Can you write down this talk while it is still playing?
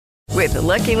With the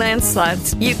Lucky Land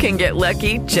Slots, you can get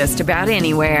lucky just about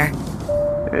anywhere.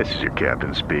 This is your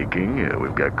captain speaking.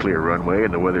 We've got clear runway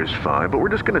and the weather's fine, but we're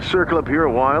just going to circle up here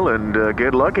a while and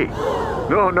get lucky.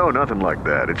 No, nothing like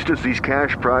that. It's just these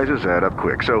cash prizes add up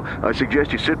quick. So I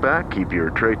suggest you sit back, keep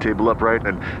your tray table upright,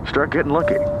 and start getting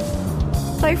lucky.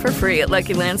 Play for free at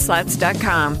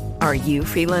LuckyLandSlots.com. Are you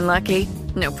feeling lucky?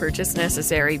 No purchase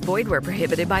necessary. Void where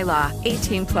prohibited by law.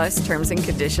 18+ terms and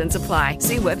conditions apply.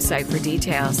 See website for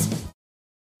details.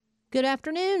 Good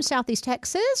afternoon, Southeast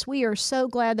Texas. We are so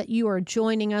glad that you are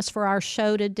joining us for our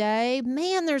show today.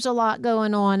 Man, there's a lot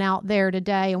going on out there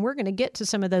today, and we're going to get to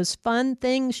some of those fun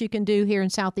things you can do here in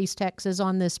Southeast Texas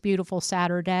on this beautiful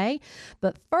Saturday.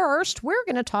 But first, we're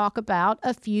going to talk about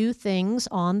a few things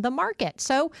on the market.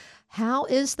 So, how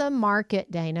is the market,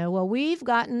 Dayna? Well, we've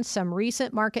gotten some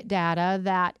recent market data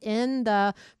that in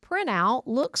the printout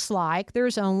looks like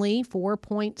there's only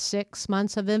 4.6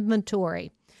 months of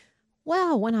inventory.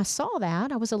 Well, when I saw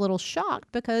that, I was a little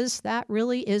shocked because that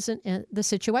really isn't the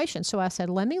situation. So I said,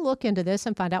 let me look into this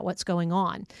and find out what's going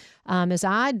on. As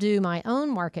I do my own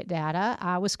market data,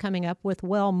 I was coming up with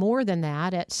well more than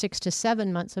that at 6 to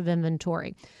 7 months of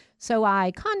inventory. So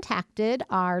I contacted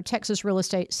our Texas Real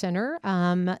Estate Center,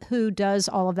 who does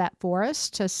all of that for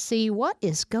us, to see what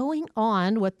is going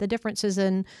on with the differences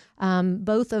in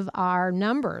both of our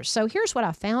numbers. So here's what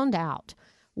I found out.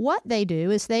 What they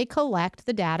do is they collect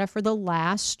the data for the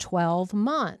last 12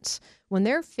 months. When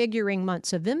they're figuring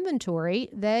months of inventory,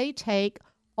 they take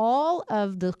all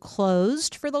of the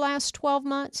closed for the last 12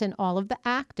 months and all of the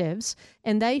actives,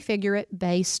 and they figure it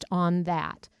based on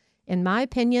that. In my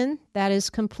opinion, that is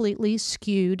completely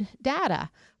skewed data.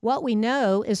 What we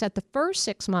know is that the first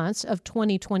 6 months of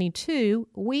 2022,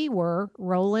 we were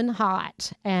rolling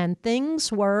hot and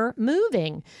things were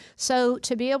moving. So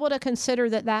to be able to consider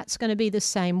that that's going to be the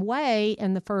same way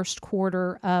in the first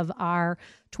quarter of our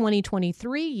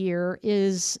 2023 year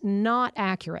is not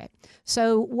accurate.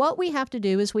 So what we have to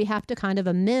do is we have to kind of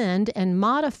amend and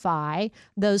modify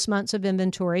those months of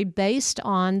inventory based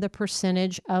on the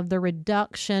percentage of the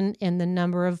reduction in the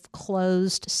number of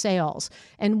closed sales.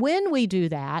 And when we do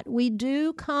that, we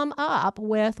do come up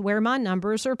with where my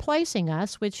numbers are placing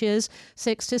us, which is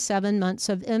 6 to 7 months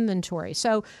of inventory.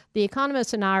 So the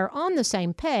economists and I are on the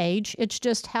same page. It's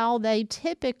just how they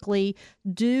typically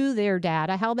do their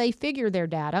data, how they figure their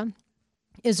data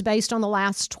is based on the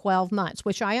last 12 months,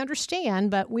 which I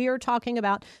understand, but we are talking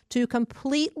about two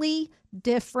completely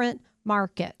different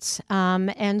markets.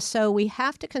 And so we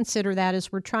have to consider that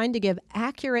as we're trying to give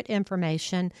accurate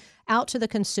information out to the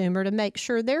consumer to make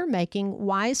sure they're making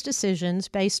wise decisions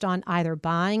based on either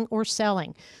buying or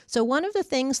selling. So one of the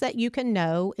things that you can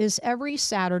know is every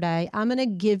Saturday, I'm going to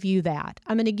give you that.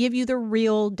 I'm going to give you the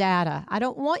real data. I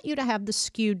don't want you to have the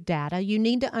skewed data. You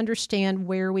need to understand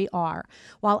where we are.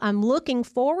 While I'm looking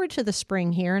forward to the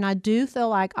spring here, and I do feel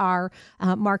like our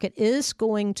market is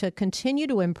going to continue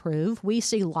to improve. We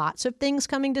see lots of things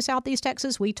coming to Southeast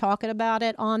Texas. We talk about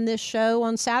it on this show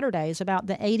on Saturdays about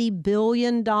the $80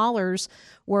 billion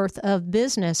worth of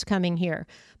business coming here.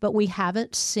 But we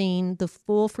haven't seen the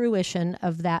full fruition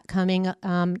of that coming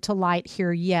to light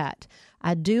here yet.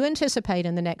 I do anticipate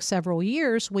in the next several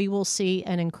years, we will see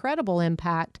an incredible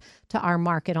impact to our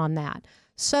market on that.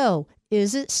 So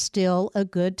is it still a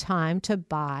good time to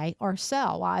buy or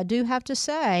sell? Well, I do have to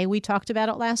say, we talked about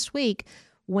it last week.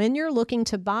 When you're looking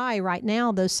to buy right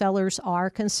now, those sellers are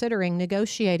considering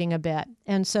negotiating a bit.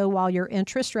 And so while your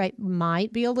interest rate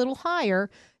might be a little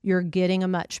higher, you're getting a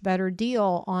much better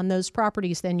deal on those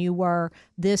properties than you were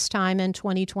this time in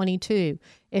 2022.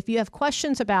 If you have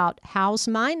questions about how's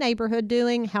my neighborhood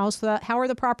doing, how are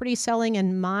the properties selling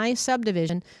in my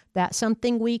subdivision, that's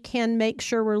something we can make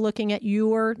sure we're looking at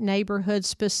your neighborhood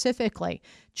specifically.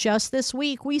 Just this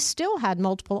week, we still had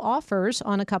multiple offers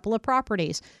on a couple of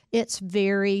properties. It's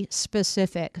very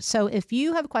specific. So if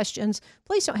you have questions,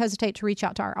 please don't hesitate to reach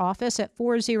out to our office at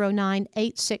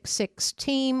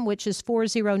 409-866-TEAM, which is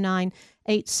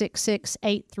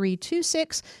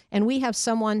 409-866-8326. And we have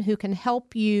someone who can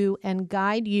help you and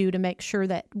guide you to make sure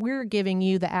that we're giving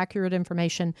you the accurate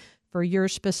information for your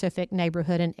specific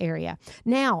neighborhood and area.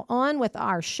 Now, on with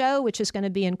our show, which is going to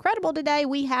be incredible today.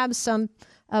 We have some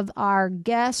of our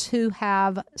guests who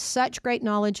have such great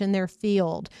knowledge in their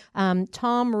field.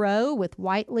 Tom Rowe with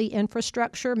Whiteley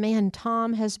Infrastructure. Man,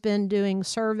 Tom has been doing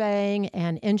surveying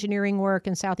and engineering work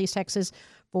in Southeast Texas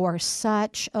for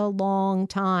such a long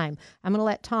time. I'm going to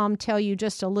let Tom tell you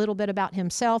just a little bit about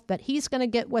himself, but he's going to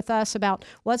get with us about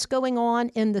what's going on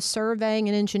in the surveying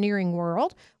and engineering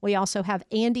world. We also have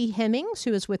Andy Hemmings,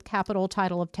 who is with Capital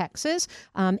Title of Texas,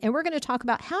 and we're going to talk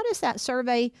about how does that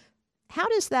survey how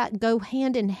does that go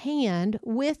hand in hand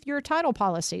with your title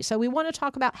policy? So we want to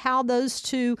talk about how those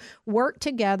two work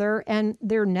together, and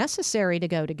they're necessary to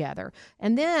go together.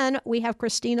 And then we have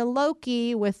Christina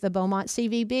Lokey with the Beaumont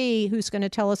CVB, who's going to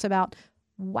tell us about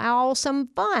some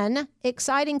fun,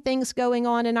 exciting things going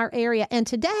on in our area. And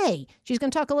today, she's going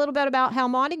to talk a little bit about how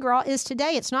Mardi Gras is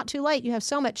today. It's not too late. You have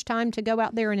so much time to go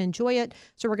out there and enjoy it.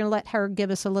 So we're going to let her give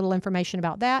us a little information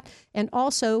about that. And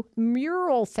also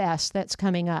Mural Fest that's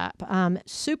coming up.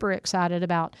 Super excited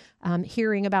about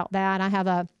hearing about that. I have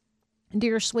a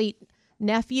dear, sweet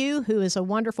nephew who is a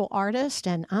wonderful artist,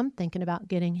 and I'm thinking about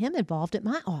getting him involved at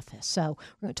my office. So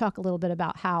we're going to talk a little bit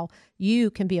about how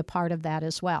you can be a part of that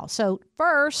as well. So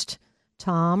first,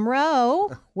 Tom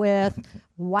Rowe with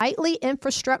Whiteley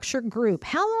Infrastructure Group.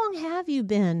 How long have you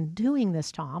been doing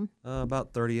this, Tom?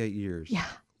 About 38 years. Yeah.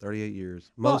 38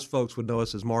 years. Most folks would know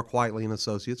us as Mark Whiteley and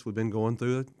Associates. We've been going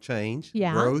through a change,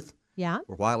 growth. Yeah.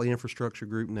 We're Whiteley Infrastructure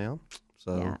Group now.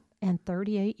 So. Yeah. And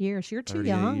 38 years. You're too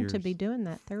young to be doing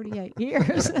that. 38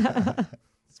 years.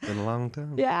 It's been a long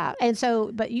time. Yeah. And so,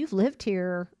 but you've lived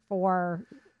here for...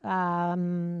 I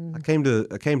came to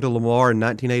Lamar in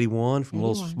 1981 from a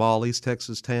little small East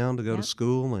Texas town to go to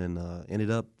school, and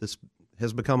ended up, this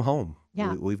has become home.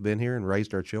 Yeah. We've been here and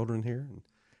raised our children here. And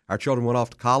our children went off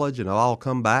to college and all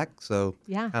come back, so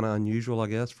kind of unusual, I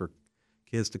guess, for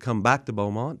kids to come back to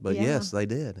Beaumont. But yes, they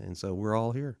did, and so we're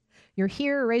all here. You're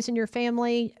here raising your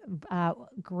family,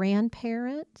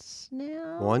 grandparents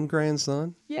now? One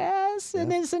grandson. Yes,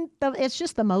 and it's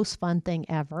just the most fun thing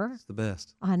ever. It's the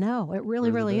best. I know, it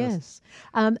really is.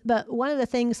 But one of the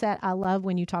things that I love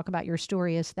when you talk about your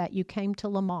story is that you came to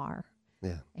Lamar.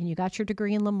 Yeah. And you got your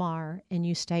degree in Lamar, and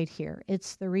you stayed here.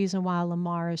 It's the reason why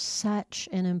Lamar is such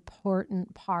an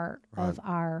important part of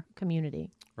our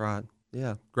community. Right.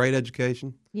 Yeah. Great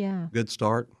education. Yeah. Good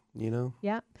start.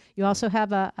 Yeah. You also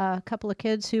have a couple of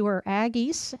kids who are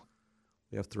Aggies.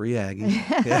 We have 3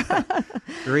 Aggies. Yeah.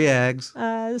 3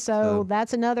 Ags. So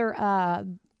that's another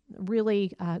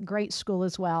really great school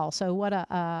as well. So what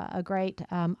a great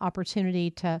opportunity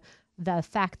to the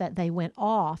fact that they went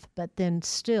off, but then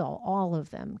still all of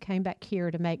them came back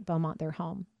here to make Beaumont their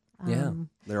home.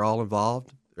 They're all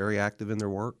involved, very active in their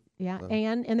work. Yeah,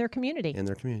 and in their community. In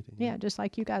their community. Yeah, just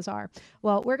like you guys are.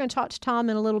 Well, we're going to talk to Tom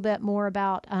in a little bit more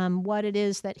about what it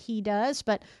is that he does.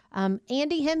 But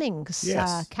Andy Hemmings,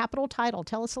 Capital Title,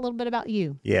 tell us a little bit about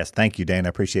you. Yes, thank you, Dayna. I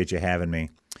appreciate you having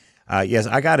me. Yes,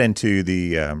 I got into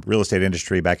the real estate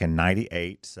industry back in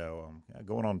 '98, so I'm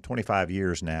going on 25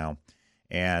 years now.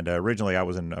 And originally I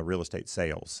was in real estate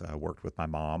sales. I worked with my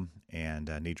mom and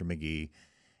Nidra McGee.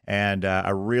 And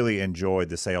I really enjoyed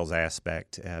the sales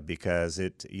aspect because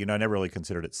I never really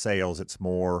considered it sales. It's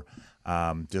more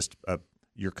just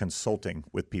you're consulting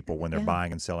with people when they're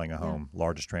buying and selling a home,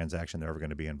 largest transaction they're ever going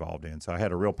to be involved in. So I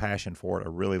had a real passion for it. I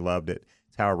really loved it.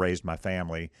 It's how I raised my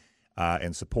family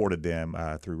and supported them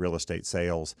through real estate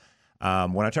sales.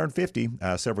 When I turned 50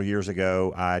 several years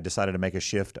ago, I decided to make a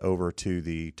shift over to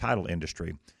the title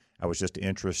industry. I was just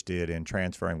interested in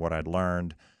transferring what I'd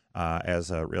learned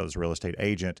as a real estate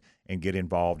agent and get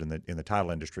involved in the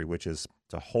title industry, which is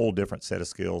a whole different set of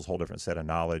skills, whole different set of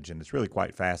knowledge, and it's really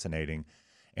quite fascinating.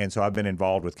 And so I've been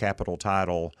involved with Capital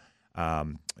Title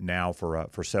now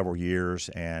for several years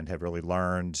and have really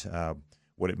learned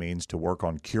what it means to work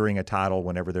on curing a title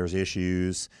whenever there's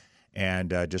issues, and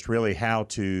just really how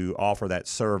to offer that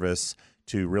service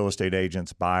to real estate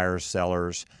agents, buyers,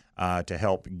 sellers, to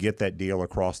help get that deal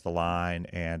across the line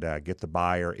and get the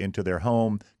buyer into their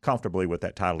home comfortably with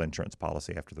that title insurance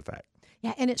policy after the fact.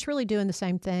 Yeah, and it's really doing the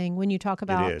same thing when you talk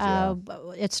about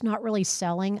it's not really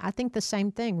selling. I think the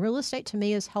same thing. Real estate to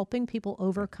me is helping people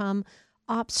overcome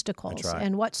obstacles. That's right.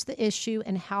 And what's the issue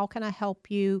and how can I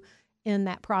help you in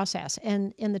that process?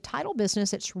 And in the title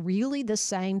business, it's really the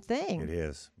same thing. It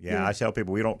is. Yeah, I tell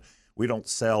people we don't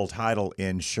sell title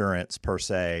insurance per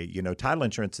se. Title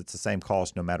insurance, it's the same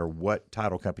cost no matter what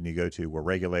title company you go to. We're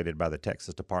regulated by the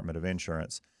Texas Department of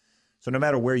Insurance. So no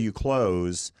matter where you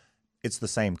close, it's the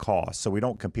same cost. So we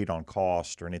don't compete on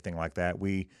cost or anything like that.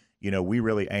 We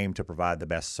really aim to provide the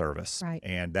best service. Right.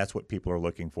 And that's what people are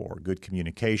looking for. Good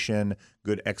communication,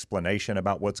 good explanation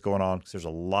about what's going on, because there's a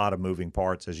lot of moving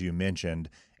parts, as you mentioned.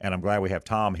 And I'm glad we have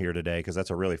Tom here today because that's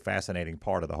a really fascinating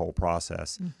part of the whole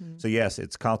process. Mm-hmm. So, yes,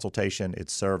 it's consultation,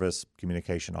 it's service,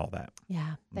 communication, all that.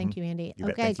 Yeah. Thank you, Andy. You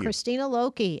bet. Okay, Thank you. Christina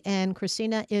Lokey. And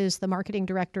Christina is the marketing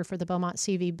director for the Beaumont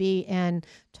CVB. And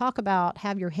talk about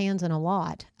have your hands in a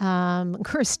lot.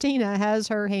 Christina has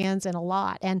her hands in a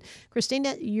lot. And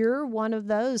Christina, you're one of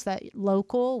those that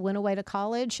local, went away to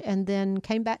college, and then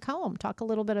came back home. Talk a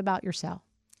little bit about yourself.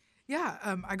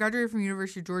 Yeah, I graduated from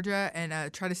University of Georgia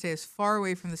and tried to stay as far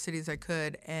away from the city as I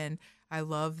could. And I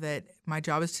love that my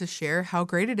job is to share how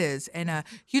great it is. And a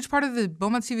huge part of the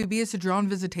Beaumont CVB is to draw on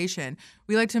visitation.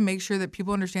 We like to make sure that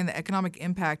people understand the economic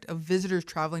impact of visitors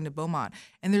traveling to Beaumont.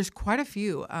 And there's quite a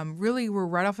few. Really, we're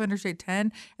right off Interstate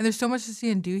 10, and there's so much to see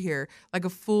and do here, like a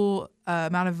full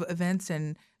amount of events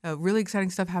and really exciting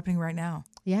stuff happening right now.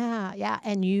 Yeah.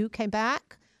 And you came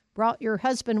back, brought your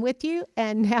husband with you,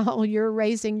 and now you're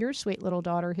raising your sweet little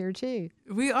daughter here too.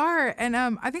 We are, and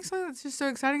I think something that's just so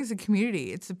exciting is the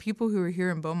community. It's the people who are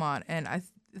here in Beaumont, and I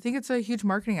think it's a huge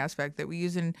marketing aspect that we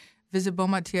use in Visit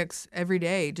Beaumont TX every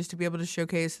day, just to be able to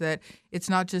showcase that it's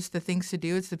not just the things to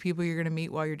do, it's the people you're going to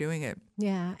meet while you're doing it.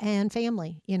 Yeah, and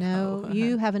family.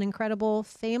 You have an incredible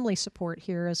family support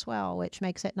here as well, which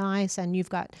makes it nice. And you've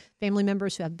got family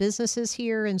members who have businesses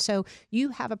here. And so you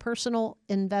have a personal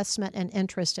investment and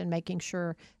interest in making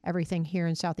sure everything here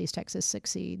in Southeast Texas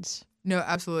succeeds. No,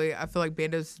 absolutely. I feel like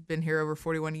Bando's been here over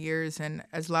 41 years, and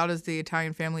as loud as the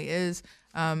Italian family is,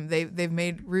 they've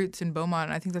made roots in Beaumont,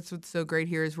 and I think that's what's so great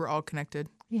here is we're all connected.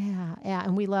 Yeah,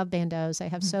 and we love Bando's. They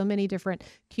have so many different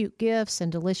cute gifts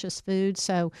and delicious food,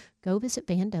 so go visit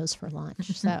Bando's for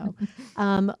lunch. So,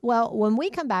 well, when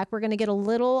we come back, we're going to get a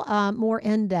little more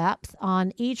in-depth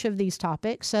on each of these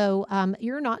topics, so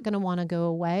you're not going to want to go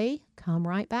away. Come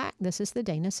right back. This is the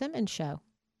Dayna Simmons Show.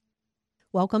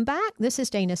 Welcome back. This is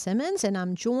Dayna Simmons, and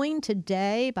I'm joined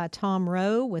today by Tom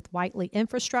Rowe with Whiteley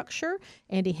Infrastructure,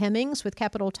 Andy Hemmings with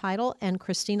Capital Title, and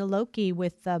Christina Lokey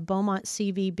with Beaumont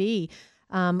CVB.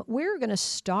 We're going to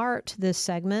start this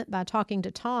segment by talking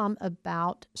to Tom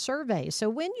about surveys. So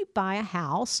when you buy a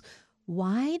house,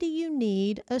 why do you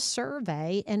need a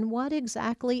survey, and what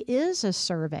exactly is a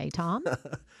survey, Tom?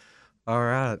 All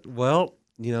right. Well,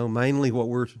 mainly what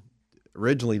we're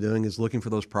originally doing is looking for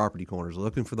those property corners,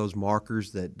 looking for those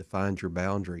markers that define your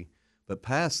boundary. But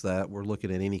past that, we're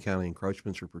looking at any kind of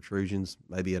encroachments or protrusions.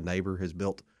 Maybe a neighbor has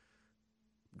built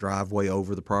driveway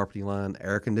over the property line.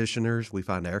 Air conditioners, we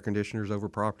find air conditioners over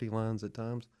property lines at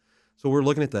times. So we're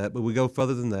looking at that, but we go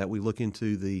further than that. We look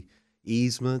into the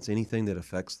easements, anything that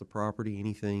affects the property,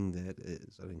 anything that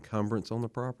is an encumbrance on the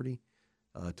property,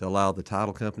 to allow the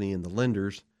title company and the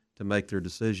lenders to make their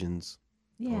decisions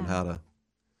on how to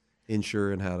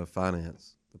insure and how to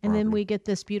finance the property. And then we get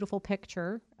this beautiful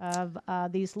picture of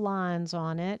these lines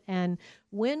on it. And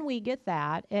when we get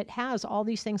that, it has all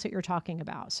these things that you're talking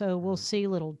about. So we'll see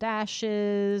little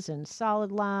dashes and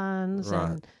solid lines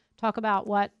and talk about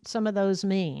what some of those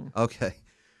mean. Okay.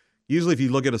 Usually if you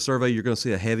look at a survey, you're going to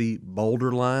see a heavy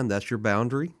boulder line. That's your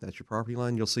boundary. That's your property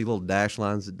line. You'll see little dash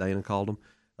lines that Dayna called them,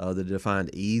 that define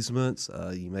easements.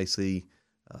 You may see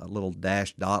little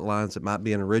dash dot lines that might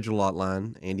be an original lot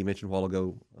line. Andy mentioned a while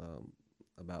ago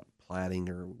about platting,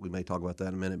 or we may talk about that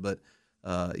in a minute. But,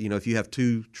 if you have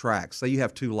two tracks, say you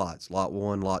have two lots, lot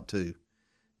one, lot two,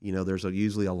 there's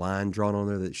usually a line drawn on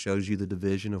there that shows you the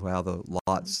division of how the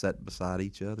lots set beside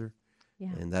each other.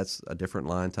 Yeah. And that's a different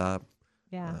line type.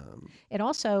 Yeah. It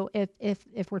also,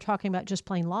 if we're talking about just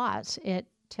plain lots, it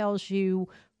tells you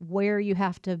where you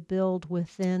have to build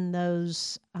within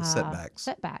those setbacks.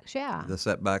 Setbacks, yeah. The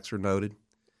setbacks are noted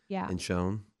and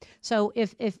shown. So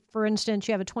if for instance,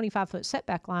 you have a 25-foot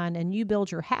setback line and you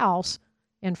build your house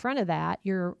in front of that,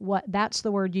 that's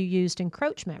the word you used,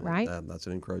 encroachment, right? That's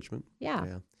an encroachment. Yeah.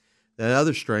 The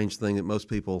other strange thing that most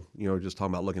people, just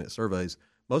talking about looking at surveys,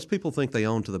 most people think they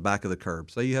own to the back of the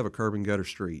curb. Say you have a curb and gutter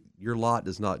street. Your lot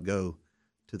does not go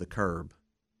to the curb.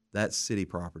 That's city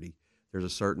property. There's a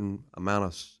certain amount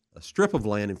of a strip of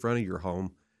land in front of your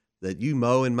home that you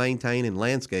mow and maintain and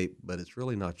landscape, but it's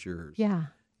really not yours. Yeah.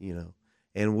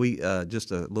 And we,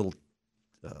 just a little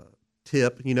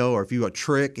tip, or if you want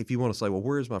to say, well,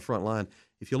 where's my front line?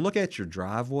 If you look at your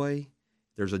driveway,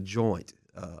 there's a joint,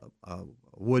 a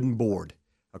wooden board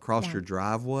across your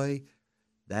driveway.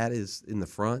 That is in the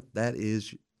front. That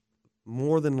is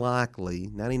more than likely,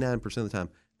 99% of the time,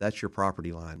 that's your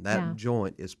property line. That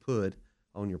joint is put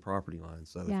on your property line.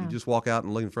 So if you just walk out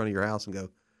and look in front of your house and go,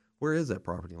 where is that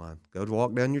property line? Go to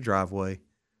walk down your driveway,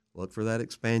 look for that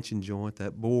expansion joint,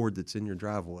 that board that's in your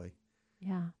driveway.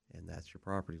 Yeah. And that's your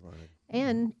property line.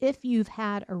 And if you've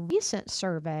had a recent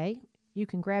survey, you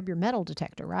can grab your metal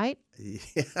detector, right?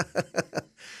 Yeah.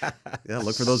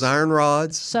 Look for those iron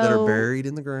rods that are buried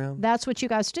in the ground. That's what you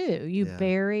guys do. You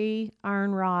bury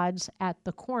iron rods at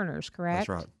the corners, correct? That's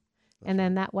right. And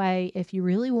then that way, if you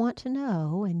really want to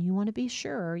know and you want to be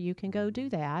sure, you can go do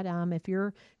that. If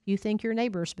you think your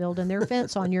neighbor's building their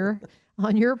fence on your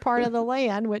part of the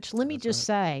land, which let me just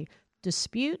say,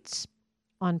 disputes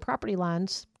on property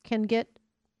lines can get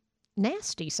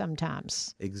nasty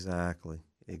sometimes. Exactly.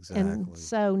 Exactly. And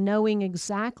so knowing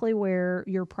exactly where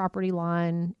your property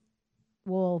line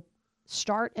will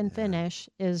start and finish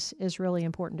is really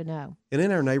important to know. And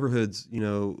in our neighborhoods,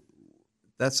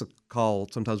 that's a call.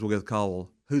 Sometimes we'll get a call, well,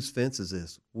 whose fence is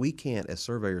this? We can't, as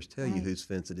surveyors, tell you whose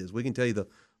fence it is. We can tell you the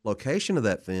location of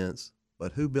that fence,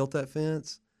 but who built that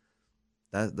fence?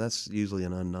 That's usually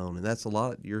an unknown. And that's a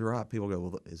lot. You're right. People go,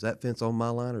 well, is that fence on my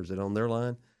line or is it on their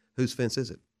line? Whose fence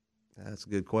is it? That's a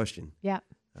good question. Yeah.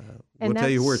 We'll tell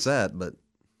you where it's at, but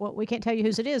well, we can't tell you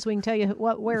whose it is. We can tell you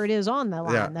where it is on the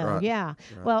line, though. Right, yeah.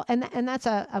 right. Well, and that's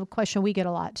a question we get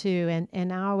a lot too.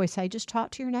 And I always say, just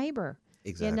talk to your neighbor.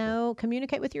 Exactly.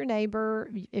 Communicate with your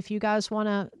neighbor. If you guys want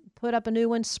to put up a new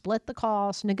one, split the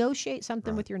cost, negotiate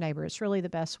something with your neighbor. It's really the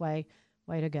best way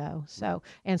to go. So,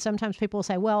 and sometimes people will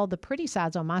say, well, the pretty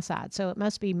side's on my side, so it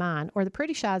must be mine, or the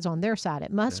pretty side's on their side,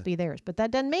 it must be theirs. But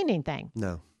that doesn't mean anything.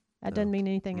 No. That doesn't mean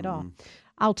anything at all.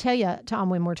 I'll tell you, Tom,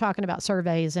 when we're talking about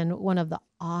surveys, and one of the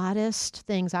oddest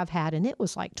things I've had, and it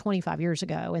was like 25 years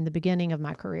ago in the beginning of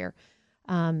my career,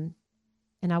 and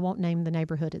I won't name the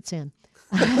neighborhood it's in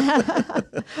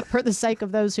for the sake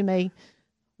of those who may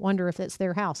wonder if it's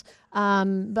their house.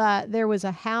 But there was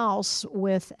a house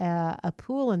with a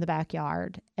pool in the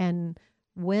backyard. And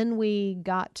when we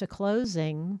got to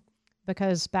closing,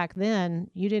 because back then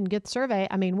you didn't get the survey.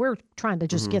 I mean, we're trying to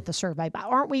just get the survey, but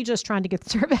aren't we just trying to get the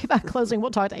survey by closing?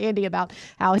 We'll talk to Andy about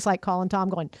how it's like calling Tom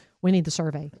going, we need the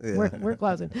survey. Yeah. We're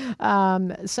closing.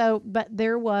 But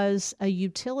there was a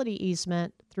utility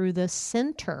easement through the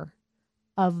center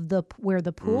of where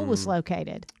the pool was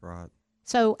located. Right.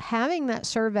 So having that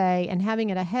survey and having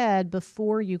it ahead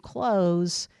before you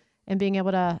close and being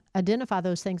able to identify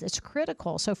those things, it's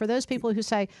critical. So for those people who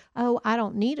say, oh, I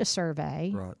don't need a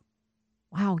survey. Right.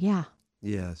 Wow, yeah.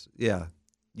 Yes, yeah.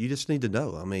 You just need to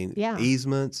know. I mean, Yeah.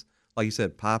 easements, like you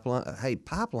said,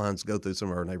 pipelines go through some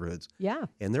of our neighborhoods. Yeah,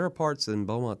 And there are parts in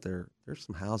Beaumont there's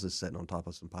some houses sitting on top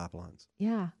of some pipelines.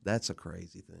 yeah. That's a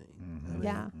crazy thing. I mean,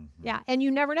 Yeah, yeah, and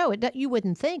you never know. You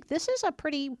wouldn't think this is a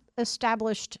pretty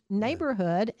established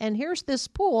neighborhood, and here's this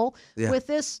pool with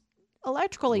this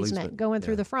electrical easement going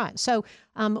through the front. So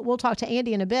we'll talk to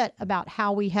Andy in a bit about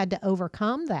how we had to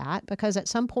overcome that, because at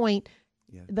some point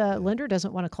the lender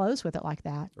doesn't want to close with it like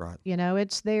that. Right.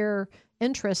 It's their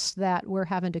interests that we're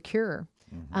having to cure.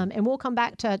 And we'll come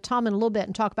back to Tom in a little bit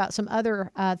and talk about some other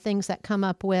things that come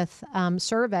up with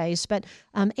surveys. But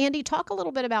Andy, talk a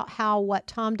little bit about how what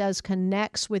Tom does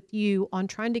connects with you on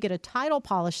trying to get a title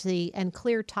policy and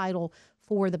clear title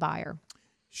for the buyer.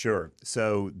 Sure.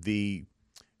 So the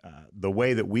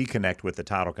way that we connect with the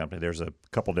title company, there's a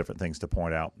couple different things to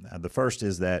point out. The first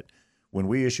is that when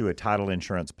we issue a title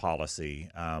insurance policy,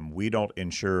 we don't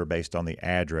insure based on the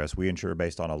address. We insure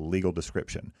based on a legal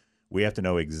description. We have to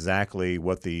know exactly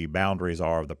what the boundaries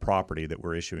are of the property that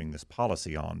we're issuing this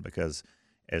policy on, because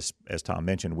as Tom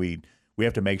mentioned, we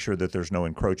have to make sure that there's no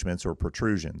encroachments or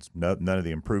protrusions. None of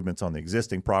the improvements on the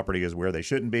existing property is where they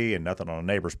shouldn't be, and nothing on a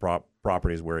neighbor's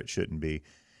property is where it shouldn't be.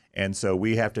 And so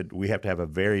we have to have a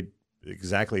very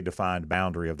exactly defined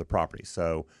boundary of the property.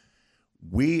 So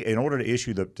in order to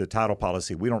issue the title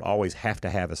policy, we don't always have to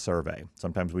have a survey.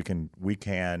 Sometimes we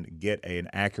can get an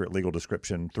accurate legal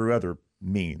description through other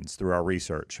means, through our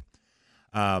research.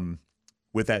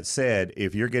 With that said,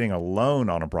 if you're getting a loan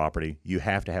on a property, you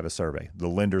have to have a survey. The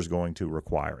lender's going to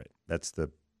require it.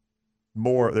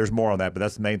 There's more on that, but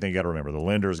that's the main thing you got to remember. The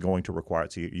lender is going to require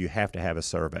it, so you have to have a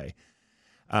survey.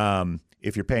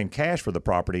 If you're paying cash for the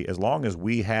property, as long as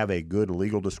we have a good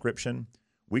legal description,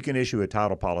 we can issue a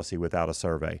title policy without a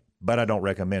survey, but I don't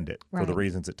recommend it for the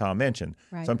reasons that Tom mentioned.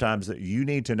 Right. Sometimes you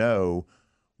need to know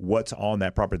what's on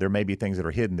that property. There may be things that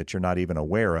are hidden that you're not even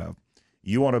aware of.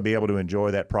 You want to be able to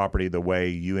enjoy that property the way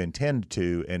you intend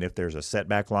to, and if there's a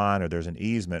setback line or there's an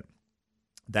easement,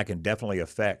 that can definitely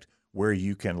affect where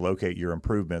you can locate your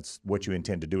improvements, what you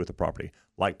intend to do with the property,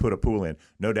 like put a pool in.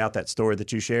 No doubt that story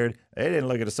that you shared, they didn't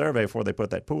look at a survey before they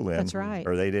put that pool in. That's right.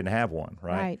 Or they didn't have one,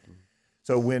 right?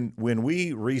 So when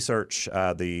we research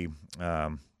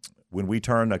when we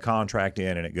turn a contract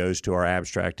in and it goes to our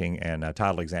abstracting and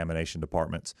title examination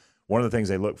departments, one of the things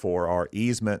they look for are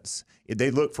easements.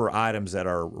 They look for items that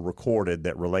are recorded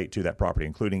that relate to that property,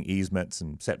 including easements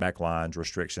and setback lines,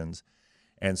 restrictions.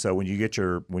 And so when you get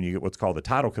what's called the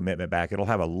title commitment back, it'll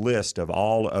have a list of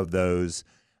all of those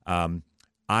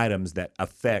items that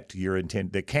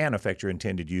can affect your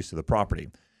intended use of the property.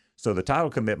 So the title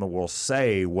commitment will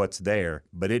say what's there,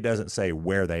 but it doesn't say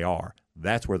where they are.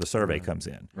 That's where the survey comes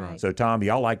in. Right. So, Tom,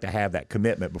 y'all like to have that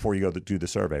commitment before you go to do the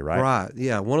survey, right? Right.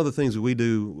 Yeah. One of the things that we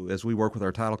do as we work with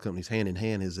our title companies hand in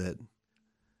hand is that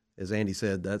as Andy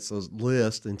said, that's a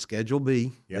list in Schedule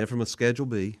B. Yep. And from a Schedule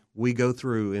B, we go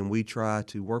through and we try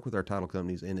to work with our title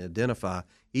companies and identify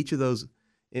each of those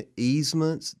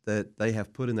easements that they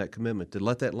have put in that commitment to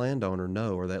let that landowner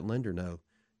know or that lender know.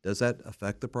 Does that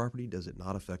affect the property? Does it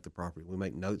not affect the property? We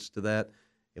make notes to that,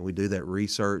 and we do that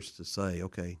research to say,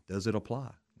 okay, does it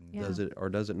apply? Yeah. Does it or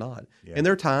does it not? Yeah. And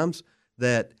there are times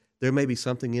that there may be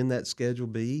something in that Schedule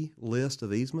B list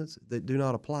of easements that do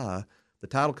not apply. The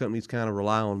title companies kind of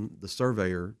rely on the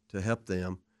surveyor to help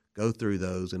them go through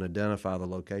those and identify the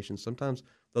locations. Sometimes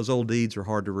those old deeds are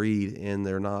hard to read and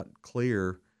they're not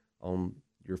clear on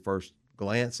your first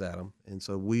glance at them. And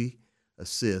so we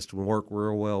assist. We work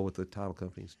real well with the title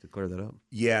companies to clear that up.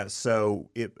 Yeah,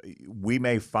 so we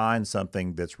may find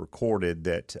something that's recorded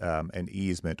that an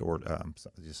easement or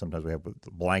sometimes we have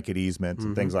blanket easements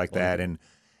and things like that,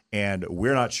 and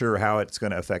we're not sure how it's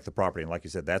going to affect the property. And like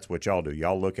you said, that's what y'all do.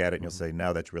 Y'all look at it and you'll say,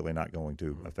 no, that's really not going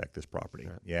to affect this property.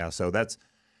 Right. Yeah, so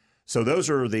those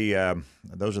are the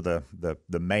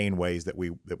main ways that we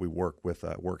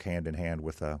work hand in hand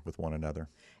with one another.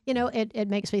 You know, it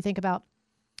makes me think about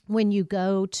when you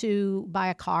go to buy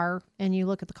a car and you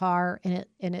look at the car and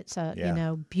it's a you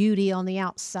know, beauty on the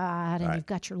outside and you've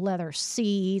got your leather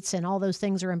seats and all those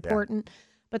things are important. Yeah.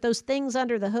 But those things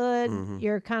under the hood,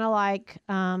 you're kind of like,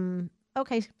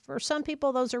 okay, for some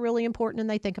people those are really important and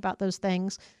they think about those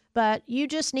things, but you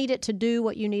just need it to do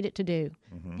what you need it to do.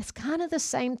 It's kind of the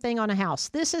same thing on a house.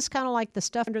 This is kind of like the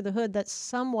stuff under the hood that's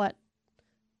somewhat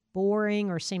boring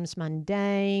or seems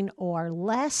mundane or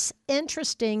less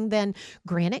interesting than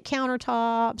granite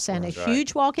countertops and a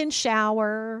huge walk-in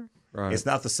shower. Right. It's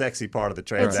not the sexy part of the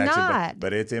transaction, it's not.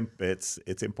 But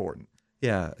it's important.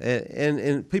 Yeah,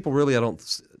 and people really, I don't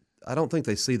think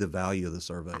they see the value of the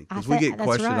survey, because we get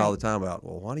questioned all the time about,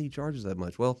 well, why do you charge us that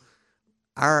much? Well,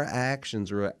 our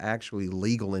actions are actually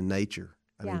legal in nature.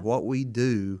 I mean, what we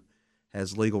do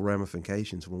has legal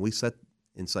ramifications. When we set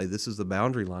and say this is the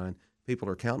boundary line, people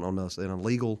are counting on us in a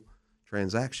legal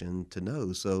transaction to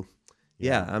know. So,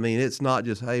 I mean, it's not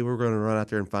just, hey, we're going to run out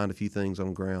there and find a few things on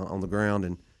the ground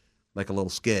and make a little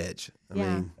sketch. I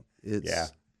mean,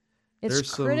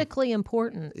 it's critically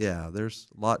important. Yeah, there's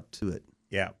a lot to it.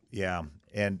 Yeah.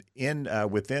 And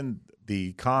within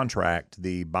the contract,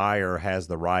 the buyer has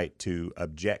the right to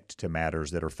object to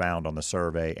matters that are found on the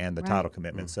survey and the title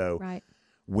commitment. So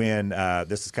when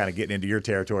this is kind of getting into your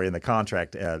territory in the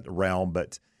contract realm,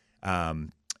 but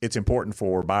it's important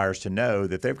for buyers to know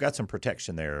that they've got some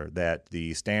protection there, that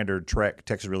the standard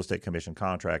Texas Real Estate Commission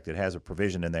contract, it has a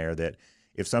provision in there that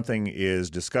if something is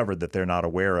discovered that they're not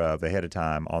aware of ahead of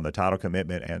time on the title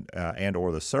commitment and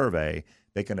or the survey,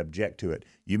 they can object to it.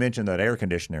 You mentioned that air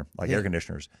conditioner, air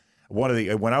conditioners. When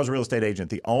I was a real estate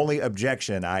agent, the only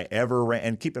objection I ever ran,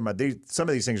 and keep in mind, some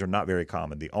of these things are not very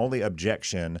common. The only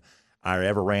objection I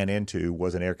ever ran into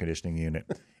was an air conditioning unit.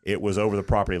 It was over the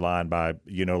property line by,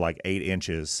 8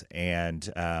 inches, and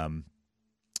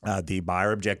the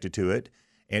buyer objected to it.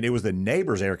 And it was the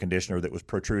neighbor's air conditioner that was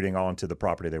protruding onto the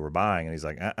property they were buying. And he's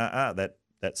like, that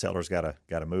seller's got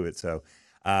to move it. So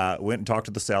went and talked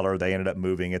to the seller. They ended up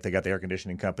moving it. They got the air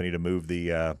conditioning company to move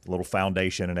the little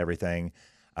foundation and everything.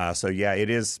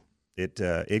 It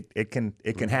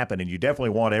can happen, and you definitely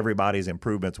want everybody's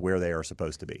improvements where they are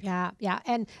supposed to be. Yeah,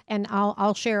 and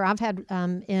I'll share. I've had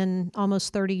in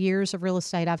almost 30 years of real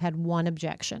estate, I've had one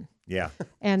objection. Yeah,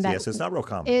 and yes, it's not real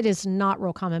common. It is not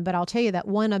real common, but I'll tell you that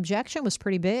one objection was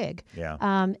pretty big.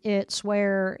 Yeah, it's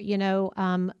where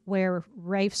where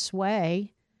Rafe's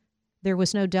Way, there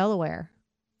was no Delaware.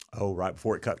 Oh, right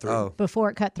before it cut through. Before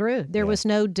it cut through. There was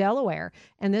no Delaware.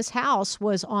 And this house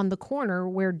was on the corner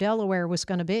where Delaware was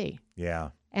going to be. Yeah.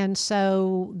 And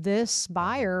so this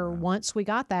buyer, once we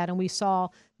got that and we saw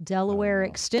Delaware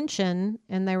extension,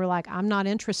 and they were like, I'm not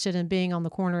interested in being on the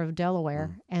corner of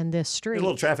Delaware and this street. A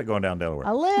little traffic going down Delaware.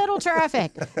 A little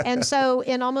traffic. And so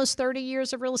in almost 30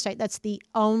 years of real estate, that's the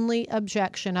only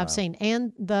objection I've seen.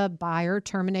 And the buyer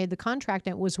terminated the contract,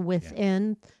 and it was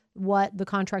within what the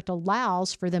contract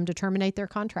allows for them to terminate their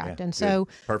contract. Yeah, and so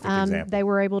they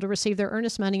were able to receive their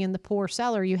earnest money, and the poor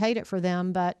seller, you hate it for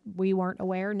them, but we weren't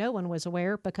aware. No one was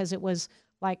aware, because it was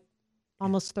like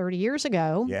almost 30 years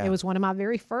ago. Yeah. It was one of my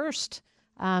very first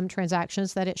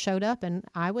transactions that it showed up, and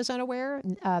I was unaware.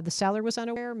 The seller was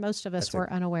unaware. Most of us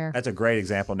were unaware. That's a great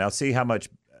example. Now see how much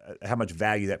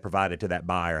value that provided to that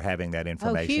buyer, having that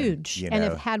information. Oh, huge.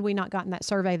 And had we not gotten that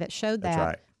survey that showed that,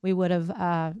 right, we would have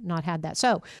not had that.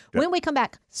 So when we come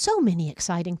back, so many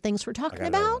exciting things we're talking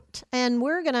about, and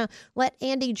we're going to let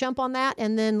Andy jump on that.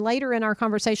 And then later in our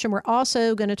conversation, we're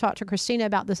also going to talk to Christina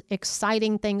about the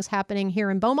exciting things happening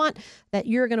here in Beaumont that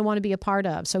you're going to want to be a part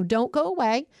of. So don't go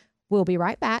away. We'll be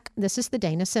right back. This is the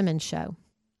Dayna Simmons Show.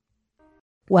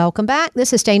 Welcome back.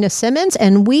 This is Dayna Simmons,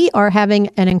 and we are having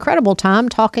an incredible time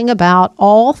talking about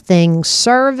all things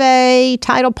survey,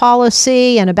 title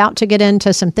policy, and about to get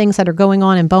into some things that are going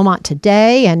on in Beaumont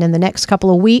today and in the next couple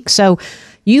of weeks. So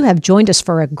you have joined us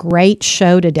for a great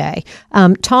show today.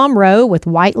 Tom Rowe with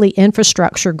Whiteley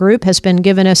Infrastructure Group has been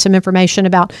giving us some information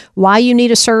about why you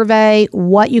need a survey,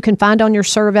 what you can find on your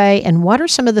survey, and what are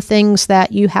some of the things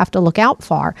that you have to look out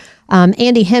for.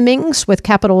 Andy Hemmings with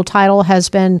Capital Title has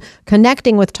been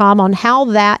connecting with Tom on how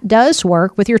that does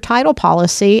work with your title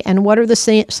policy and what are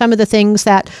some of the things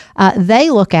that they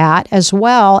look at as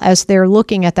well as they're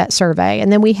looking at that survey.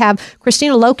 And then we have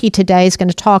Christina Lokey today is going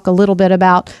to talk a little bit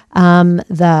about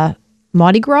the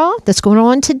Mardi Gras that's going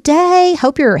on today.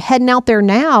 Hope you're heading out there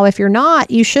now. If you're not,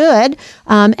 you should.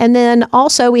 And then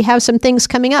also we have some things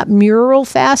coming up, Mural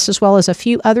Fest, as well as a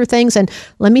few other things. And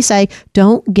let me say,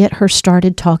 don't get her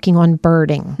started talking on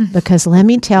birding because let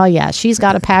me tell you, she's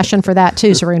got a passion for that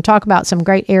too. So we're going to talk about some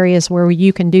great areas where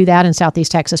you can do that in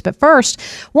Southeast Texas. But first,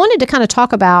 wanted to kind of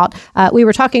talk about, we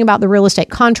were talking about the real estate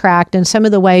contract and some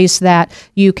of the ways that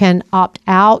you can opt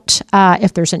out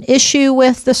if there's an issue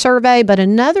with the survey. But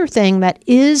another thing that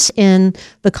is in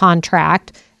the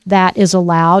contract that is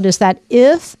allowed is that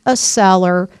if a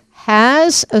seller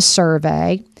has a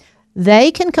survey,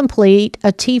 they can complete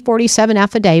a T47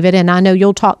 affidavit, and I know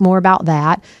you'll talk more about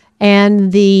that,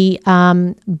 and the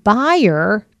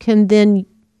buyer can then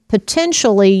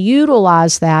potentially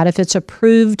utilize that if it's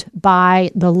approved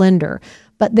by the lender.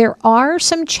 But there are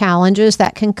some challenges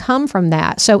that can come from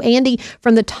that. So, Andy,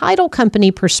 from the title company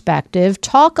perspective,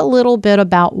 talk a little bit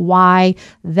about why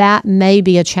that may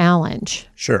be a challenge.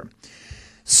 Sure.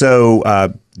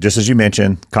 So, just as you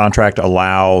mentioned, contract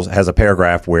has a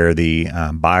paragraph where the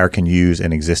buyer can use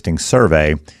an existing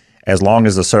survey as long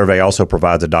as the survey also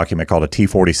provides a document called a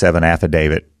T47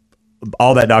 affidavit.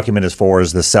 All that document is for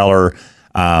is the seller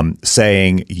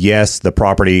saying, yes, the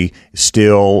property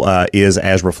still is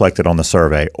as reflected on the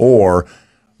survey, or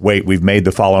wait, we've made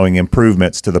the following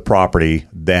improvements to the property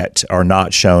that are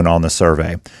not shown on the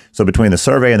survey. So between the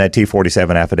survey and that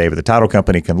T47 affidavit, the title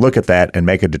company can look at that and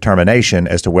make a determination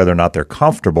as to whether or not they're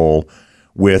comfortable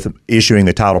with issuing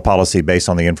the title policy based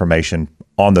on the information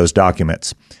on those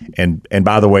documents. And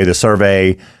by the way, the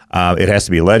survey, it has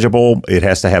to be legible. It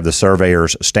has to have the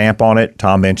surveyor's stamp on it.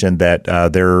 Tom mentioned that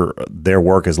their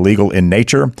work is legal in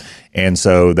nature, and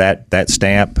so that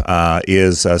stamp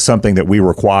is something that we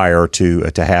require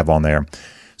to have on there.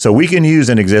 So we can use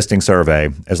an existing survey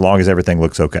as long as everything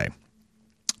looks okay.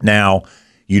 Now,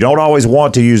 you don't always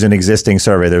want to use an existing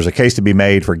survey. There's a case to be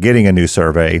made for getting a new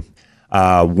survey.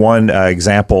 One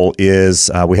example is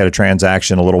we had a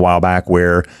transaction a little while back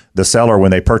where the seller,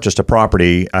 when they purchased a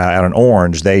property out in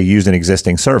Orange, they used an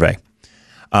existing survey.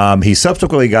 He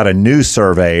subsequently got a new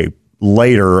survey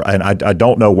later, and I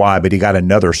don't know why, but he got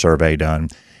another survey done.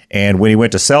 And when he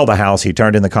went to sell the house, he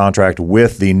turned in the contract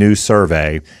with the new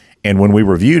survey. And when we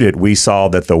reviewed it, we saw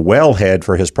that the wellhead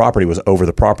for his property was over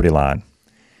the property line.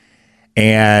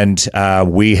 And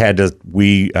we said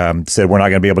we're not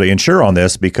going to be able to insure on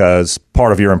this because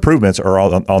part of your improvements are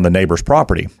on the neighbor's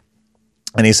property.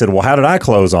 And he said, well, how did I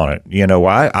close on it?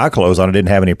 I closed on it, didn't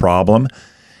have any problem.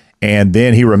 And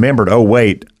then he remembered, oh,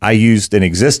 wait, I used an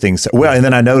existing. Well, and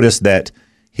then I noticed that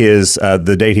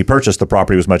the date he purchased the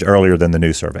property was much earlier than the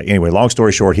new survey. Anyway, long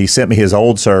story short, he sent me his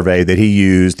old survey that he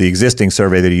used, the existing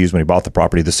survey that he used when he bought the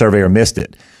property. The surveyor missed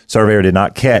it. Surveyor did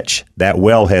not catch that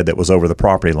wellhead that was over the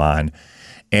property line.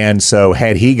 And so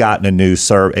had he gotten a new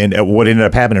survey, and what ended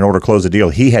up happening in order to close the deal,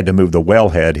 he had to move the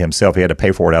wellhead himself. He had to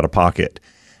pay for it out of pocket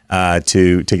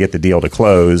to get the deal to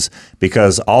close,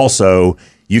 because also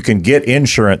you can get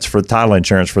insurance for title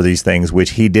insurance for these things,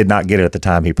 which he did not get at the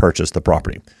time he purchased the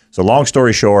property. So long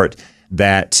story short,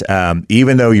 that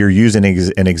even though you're using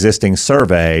an existing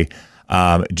survey,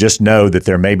 just know that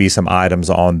there may be some items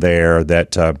on there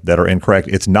that are incorrect.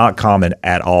 It's not common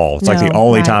at all. It's like the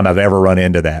only time I've ever run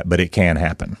into that, but it can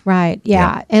happen. Right.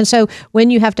 Yeah. And so when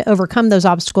you have to overcome those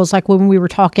obstacles, like when we were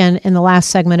talking in the last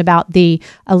segment about the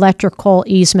electrical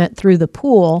easement through the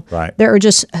pool, right, there are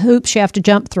just hoops you have to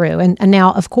jump through. And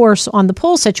now, of course, on the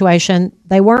pool situation,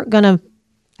 they weren't going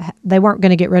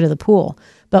to get rid of the pool.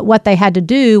 But what they had to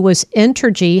do was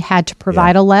Entergy had to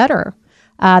provide a letter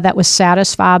that was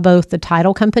satisfy both the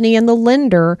title company and the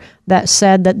lender that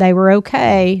said that they were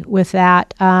okay with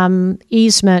that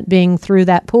easement being through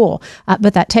that pool.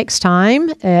 But that takes time.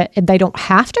 They don't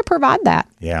have to provide that.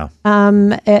 Yeah.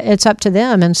 It's up to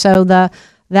them. And so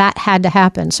that had to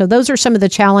happen. So those are some of the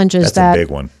challenges That's a big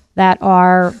one. That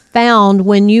are found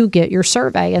when you get your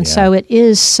survey. And so it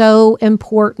is so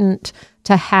important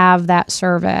to have that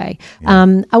survey.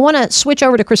 I want to switch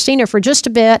over to Christina for just a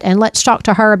bit, and let's talk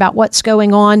to her about what's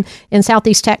going on in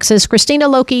Southeast Texas. Christina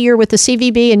Lokey, you're with the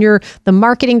CVB, and you're the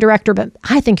marketing director, but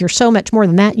I think you're so much more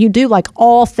than that. You do like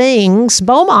all things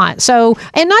Beaumont. So,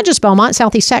 and not just Beaumont,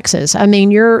 Southeast Texas. I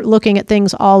mean, you're looking at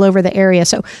things all over the area.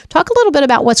 So talk a little bit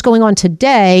about what's going on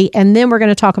today, and then we're going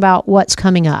to talk about what's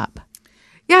coming up.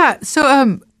 Yeah.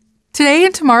 So today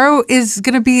and tomorrow is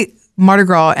going to be Mardi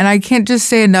Gras, and I can't just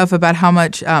say enough about how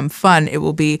much fun it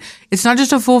will be. It's not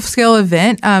just a full-scale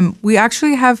event. We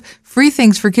actually have free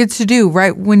things for kids to do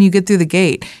right when you get through the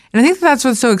gate. And I think that's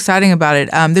what's so exciting about it.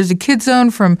 There's a kids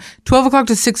zone from 12 o'clock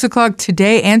to 6 o'clock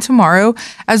today and tomorrow,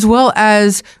 as well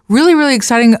as really, really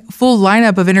exciting full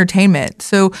lineup of entertainment.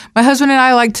 So my husband and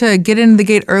I like to get into the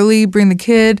gate early, bring the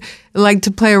kid, like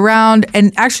to play around,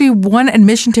 and actually one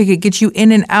admission ticket gets you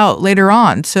in and out later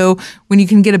on. So when you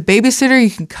can get a babysitter, you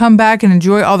can come back and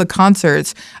enjoy all the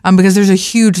concerts because there's a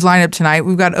huge lineup tonight.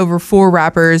 We've got over 4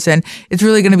 rappers, and it's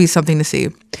really going to be something to see.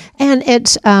 And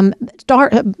it's let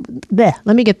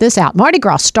me get this out. Mardi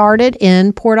Gras started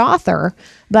in Port Arthur,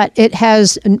 but it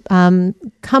has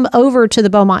come over to the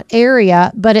Beaumont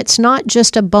area. But it's not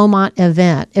just a Beaumont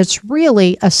event. It's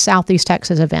really a Southeast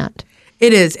Texas event.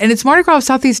 It is. And it's Mardi Gras of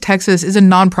Southeast Texas is a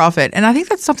nonprofit. And I think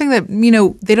that's something that,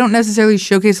 they don't necessarily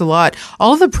showcase a lot.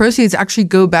 All of the proceeds actually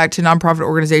go back to nonprofit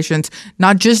organizations,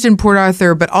 not just in Port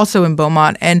Arthur, but also in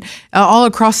Beaumont and all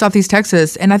across Southeast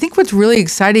Texas. And I think what's really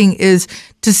exciting is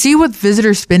to see what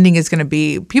visitor spending is going to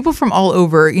be. People from all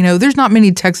over, there's not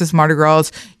many Texas Mardi Gras.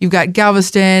 You've got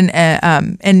Galveston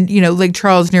and Lake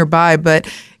Charles nearby,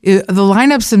 but the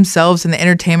lineups themselves and the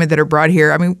entertainment that are brought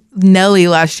here. I mean, Nelly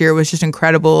last year was just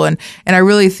incredible. And I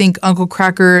really think Uncle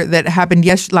Cracker that happened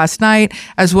last night,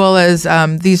 as well as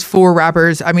these 4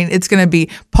 rappers. I mean, it's going to be,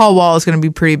 Paul Wall is going to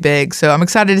be pretty big. So I'm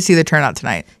excited to see the turnout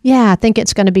tonight. Yeah, I think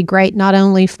it's going to be great, not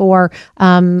only for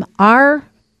our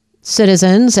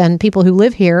citizens and people who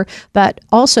live here, but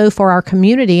also for our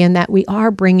community, in that we are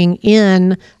bringing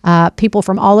in people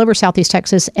from all over Southeast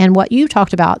Texas, and what you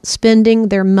talked about, spending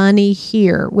their money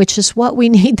here, which is what we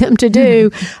need them to do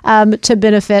to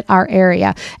benefit our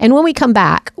area. And when we come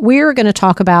back, we're going to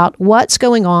talk about what's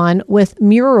going on with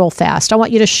Mural Fest. I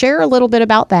want you to share a little bit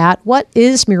about that. What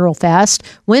is Mural Fest?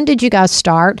 When did you guys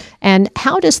start? And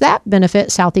how does that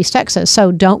benefit Southeast Texas?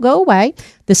 So don't go away.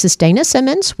 This is Dayna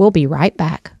Simmons. We'll be right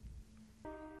back.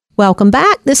 Welcome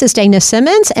back. This is Dayna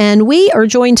Simmons, and we are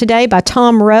joined today by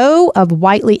Tom Rowe of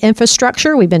Whiteley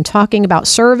Infrastructure. We've been talking about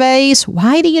surveys.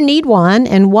 Why do you need one,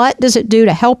 and what does it do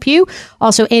to help you?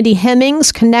 Also, Andy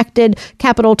Hemmings, Connected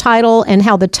Capital Title, and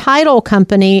how the title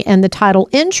company and the title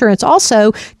insurance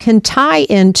also can tie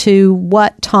into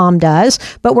what Tom does.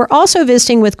 But we're also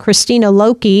visiting with Christina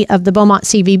Lokey of the Beaumont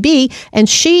CVB, and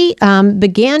she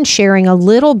began sharing a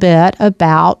little bit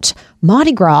about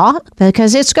Mardi Gras,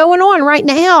 because it's going on right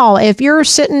now. If you're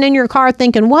sitting in your car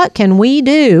thinking, what can we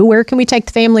do? Where can we take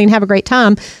the family and have a great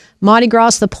time? Mardi Gras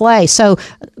is the place. So,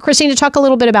 Christina, talk a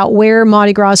little bit about where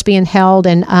Mardi Gras is being held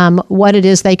and what it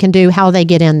is they can do, how they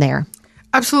get in there.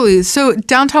 Absolutely. So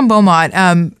downtown Beaumont,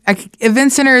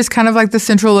 Event Center is kind of like the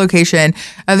central location.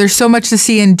 There's so much to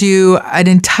see and do, an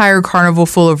entire carnival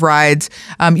full of rides.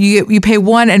 You pay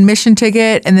one admission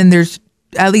ticket, and then there's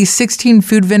at least 16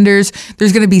 food vendors.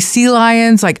 There's going to be sea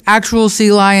lions, like actual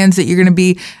sea lions that you're going to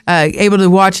be able to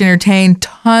watch, entertain.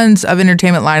 Tons of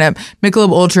entertainment lineup.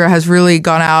 Michelob Ultra has really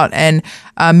gone out and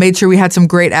made sure we had some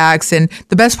great acts. And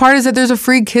the best part is that there's a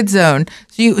free kids zone.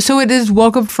 So it is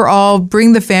welcome for all.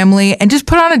 Bring the family and just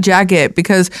put on a jacket,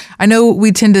 because I know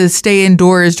we tend to stay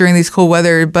indoors during these cold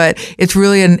weather, but it's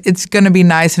really it's going to be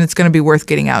nice, and it's going to be worth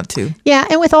getting out to. Yeah,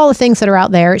 and with all the things that are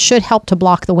out there, it should help to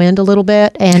block the wind a little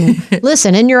bit. And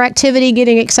listen, in your activity,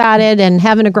 getting excited and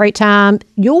having a great time,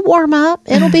 you'll warm up.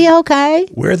 It'll be okay.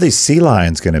 Where are these sea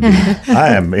lions going to be? I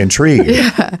am intrigued.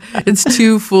 Yeah, it's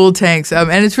 2 full tanks.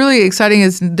 And it's really exciting.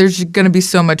 There's going to be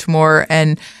so much more.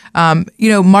 And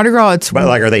Mardi Gras,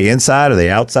 But are they inside? Are they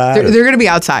outside? They're going to be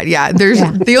outside. Yeah.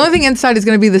 The only thing inside is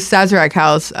going to be the Sazerac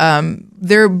house.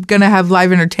 They're going to have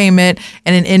live entertainment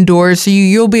and an indoors. So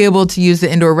you'll be able to use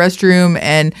the indoor restroom,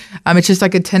 and it's just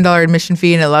like a $10 admission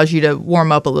fee, and it allows you to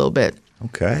warm up a little bit.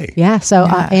 Okay. Yeah. So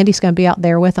Andy's going to be out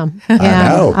there with them.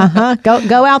 Yeah. I know.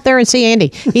 Go out there and see Andy.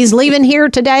 He's leaving here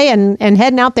today and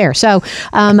heading out there. So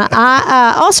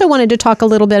I also wanted to talk a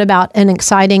little bit about an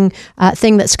exciting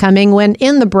thing that's coming. When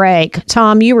in the break,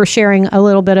 Tom, you were sharing a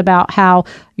little bit about how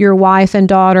your wife and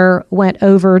daughter went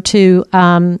over to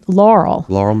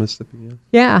Laurel, Mississippi.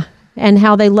 Yeah. And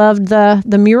how they loved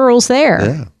the murals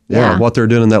there. Yeah. What they're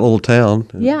doing in that little town.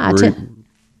 Yeah.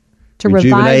 to revive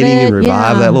rejuvenating it. and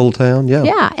revive that little town. Yeah.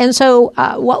 Yeah. And so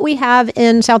what we have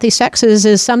in Southeast Texas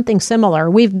is something similar.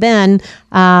 We've been,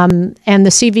 and the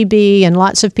CVB and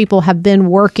lots of people have been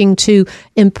working to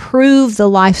improve the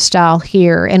lifestyle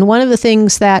here. And one of the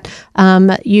things that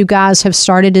you guys have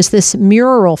started is this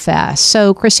Mural Fest.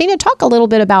 So Christina, talk a little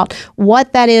bit about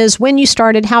what that is, when you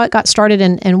started, how it got started,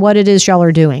 and what it is y'all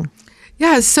are doing.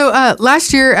 Yeah, so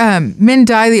last year, Min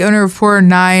Dai, the owner of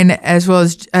 409, as well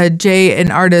as Jay,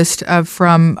 an artist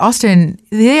from Austin,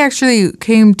 they actually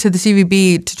came to the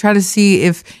CVB to try to see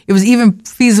if it was even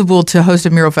feasible to host a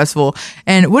mural festival.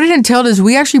 And what it entailed is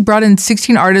we actually brought in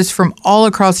 16 artists from all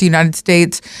across the United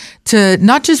States to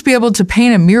not just be able to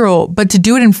paint a mural, but to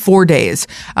do it in 4 days.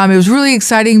 It was really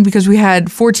exciting because we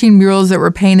had 14 murals that were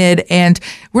painted, and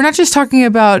we're not just talking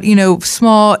about,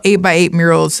 small 8x8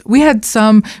 murals. We had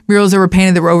some murals that were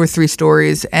painted that were over 3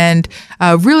 stories, and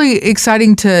really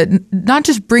exciting to not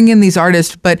just bring in these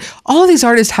artists, but all of these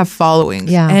artists have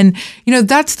followings. Yeah. And,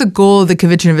 that's the goal of the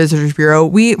Convention and Visitors Bureau.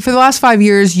 We, for the last 5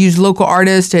 years, used local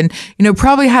artists and,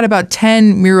 probably had about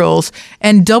 10 murals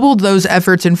and doubled those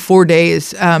efforts in 4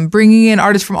 days, bringing in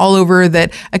artists from all over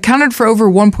that accounted for over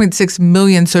 1.6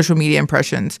 million social media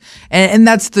impressions. And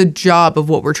that's the job of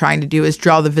what we're trying to do, is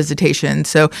draw the visitation.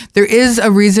 So there is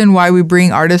a reason why we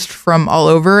bring artists from all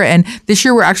over. And this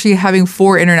year we're actually having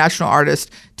 4 international artists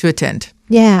to attend.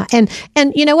 Yeah. And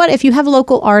you know what? If you have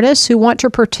local artists who want to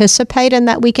participate in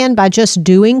that weekend by just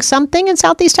doing something in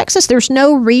Southeast Texas, there's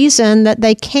no reason that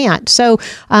they can't. So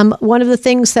one of the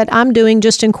things that I'm doing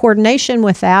just in coordination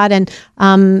with that and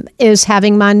is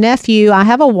having my nephew, I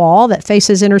have a wall that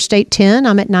faces Interstate 10.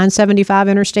 I'm at 975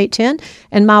 Interstate 10.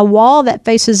 And my wall that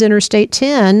faces Interstate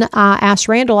 10, I asked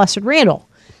Randall, I said, Randall,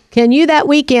 can you that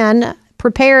weekend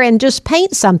prepare and just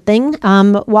paint something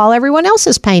while everyone else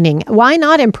is painting? Why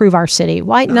not improve our city?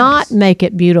 Why not make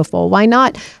it beautiful? Why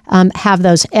not have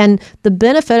those? And the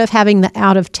benefit of having the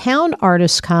out-of-town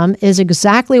artists come is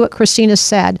exactly what Christina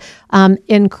said,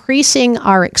 increasing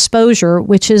our exposure,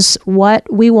 which is what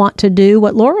we want to do,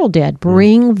 what Laurel did,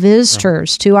 bring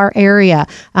visitors to our area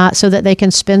so that they can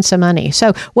spend some money.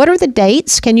 So what are the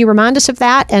dates? Can you remind us of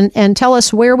that and tell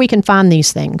us where we can find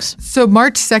these things? So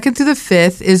March 2nd through the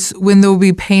 5th is when there will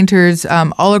be painters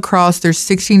all across. There's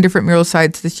 16 different mural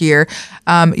sites this year.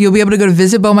 You'll be able to go to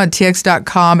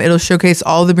visitbeaumonttx.com. It'll showcase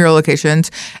all the mural locations.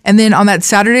 And then on that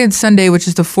Saturday and Sunday, which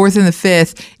is the 4th and the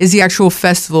 5th, is the actual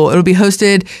festival. It'll be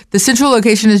hosted. The central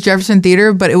location is Jefferson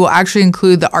Theater, but it will actually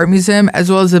include the Art Museum as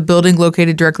well as a building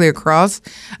located directly across.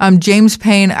 James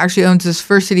Payne actually owns this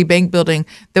First City Bank building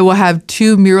that will have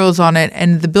 2 murals on it,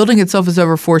 and the building itself is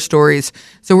over 4 stories.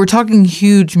 So we're talking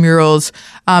huge murals.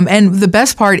 And the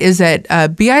best part is that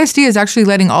BISD is actually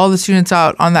letting all the students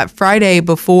out on that Friday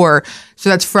before. So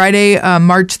that's Friday,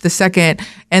 March the 2nd.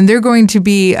 And they're going to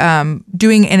be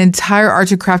doing an entire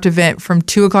arts and craft event from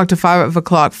 2 o'clock to 5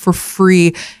 o'clock for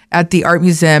free at the Art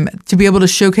Museum to be able to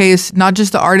showcase not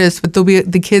just the artists, but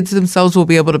the kids themselves will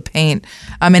be able to paint.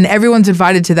 And everyone's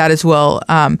invited to that as well.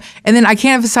 And then I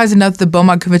can't emphasize enough the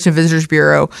Beaumont Convention and Visitors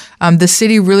Bureau. The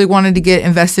city really wanted to get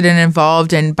invested and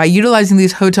involved. And by utilizing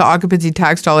these hotel occupancy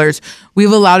tax dollars,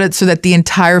 we've allowed it so that the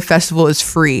entire festival is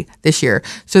free this year.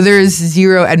 So there is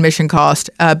 0 admission cost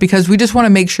because we just want to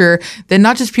make sure that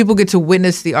not just people get to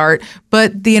witness the art,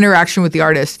 but the interaction with the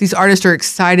artists. These artists are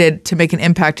excited to make an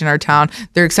impact in our town.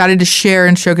 They're excited to share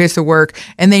and showcase their work,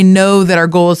 and they know that our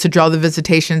goal is to draw the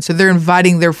visitation. So they're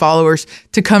inviting their followers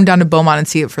to come down to Beaumont and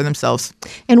see it for themselves.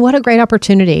 And what a great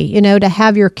opportunity, to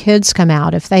have your kids come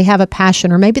out if they have a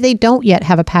passion, or maybe they don't yet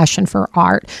have a passion for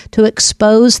art, to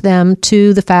expose them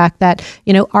to the fact that,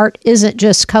 art isn't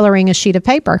just coloring a sheet of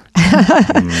paper,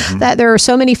 that there are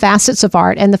so many facets of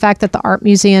art. And the fact that the Art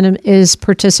Museum is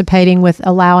participating with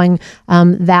allowing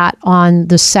that on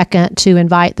the 2nd to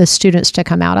invite the students to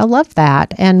come out. I love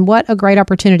that. And what a great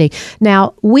opportunity.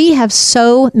 Now, we have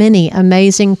so many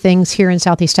amazing things here in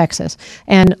Southeast Texas.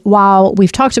 And while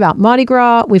we've talked about Mardi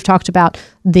Gras, we've talked about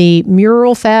the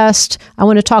Mural Fest, I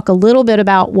want to talk a little bit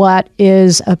about what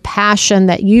is a passion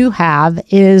that you have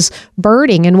is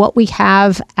birding, and what we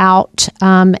have out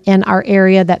in our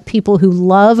area that people who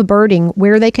love birding,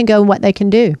 where they can go and what they can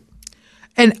do.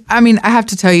 And I have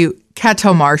to tell you,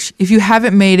 Cattail Marsh, if you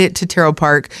haven't made it to Terrell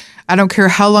Park, I don't care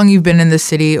how long you've been in the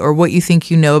city or what you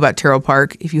think you know about Terrell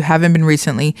Park. If you haven't been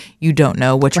recently, you don't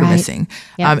know what you're missing.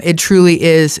 Yeah. It truly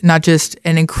is not just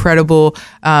an incredible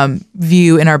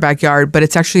view in our backyard, but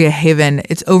it's actually a haven.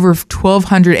 It's over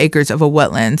 1,200 acres of a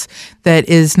wetlands that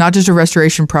is not just a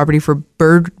restoration property for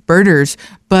birders,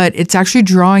 but it's actually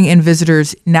drawing in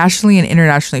visitors nationally and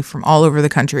internationally from all over the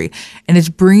country. And it's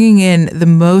bringing in the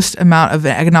most amount of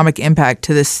economic impact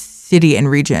to this city and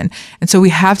region. And so we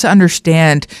have to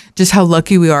understand just how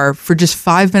lucky we are for just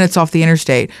 5 minutes off the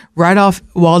interstate, right off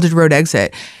Walded Road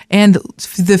exit, and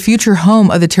the future home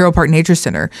of the Terrell Park Nature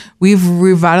Center. We've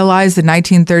revitalized the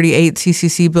 1938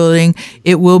 CCC building.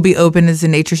 It will be open as a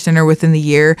nature center within the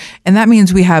year. And that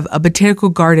means we have a botanical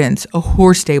gardens, a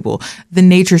horse stable, the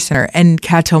nature center, and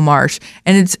Cattail Marsh.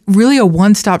 And it's really a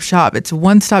one-stop shop. It's a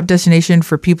one-stop destination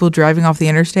for people driving off the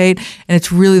interstate. And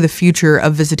it's really the future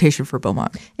of visitation for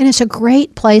Beaumont. And it's a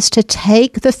great place to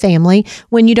take the family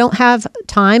when you don't have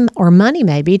time or money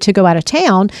maybe to go out of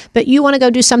town, but you want to go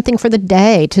do something for the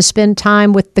day, to spend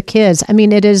time with the kids. I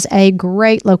mean, it is a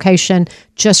great location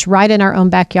just right in our own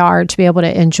backyard to be able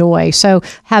to enjoy. So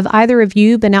have either of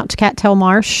you been out to Cattail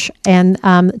Marsh and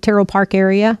Terrell Park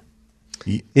area?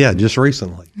 Yeah, just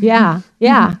recently. Yeah.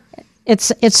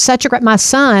 It's such a great. My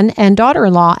son and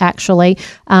daughter-in-law actually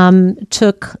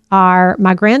took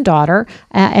my granddaughter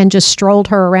and just strolled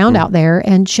her around out there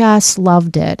and just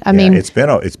loved it. I mean, it's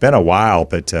been a while,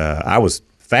 but I was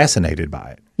fascinated by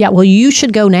it. Yeah, well, you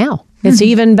should go now. It's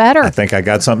even better. I think I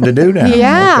got something to do now.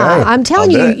 Yeah, okay. I'm telling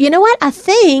you, you know what? I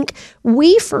think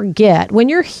we forget when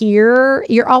you're here,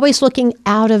 you're always looking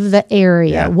out of the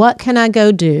area. Yeah. What can I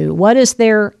go do? What is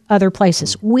there other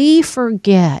places? We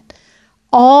forget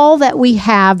all that we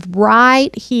have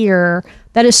right here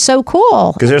that is so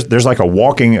cool. Because there's like a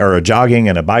walking or a jogging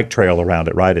and a bike trail around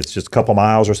it, right? It's just a couple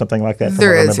miles or something like that.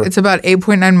 There is. It's about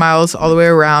 8.9 miles all the way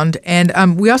around.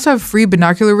 And we also have free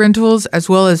binocular rentals as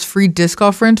well as free disc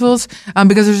golf rentals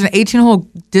because there's an 18-hole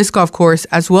disc golf course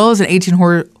as well as an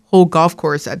 18-hole golf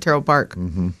course at Terrell Park.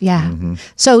 Mm-hmm. Yeah. Mm-hmm.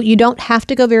 So you don't have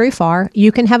to go very far.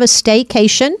 You can have a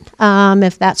staycation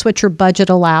if that's what your budget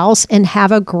allows and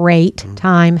have a great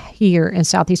time here in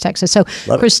Southeast Texas. So,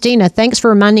 Christina, thanks for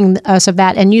reminding us of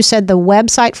that. And you said the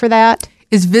website for that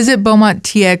is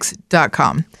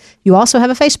visitbeaumonttx.com. You also have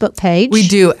a Facebook page. We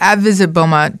do, at Visit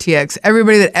Beaumont TX.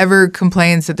 Everybody that ever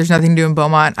complains that there's nothing to do in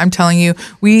Beaumont, I'm telling you,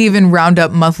 we even round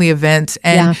up monthly events.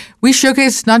 And we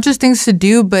showcase not just things to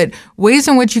do, but ways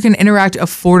in which you can interact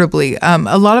affordably.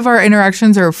 A lot of our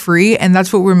interactions are free, and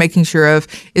that's what we're making sure of,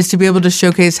 is to be able to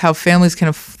showcase how families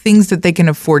can things that they can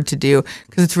afford to do,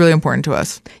 because it's really important to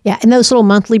us. Yeah, and those little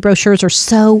monthly brochures are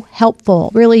so helpful.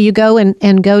 Really, you go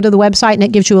and go to the website, and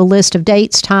it gives you a list of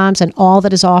dates, times, and all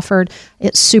that is offered.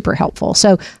 It's super helpful.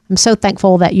 So I'm so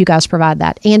thankful that you guys provide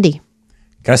that. Andy.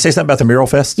 Can I say something about the Mural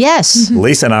Fest? Yes.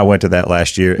 Lisa and I went to that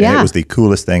last year, and it was the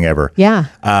coolest thing ever. Yeah.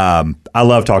 I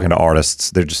love talking to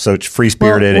artists. They're just so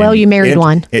free-spirited. Well, you married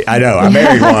one. I know. I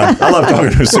married one. I love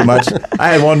talking to her so much. I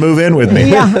had one move in with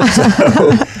me. Yeah.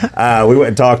 So we went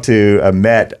and talked to,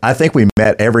 I think we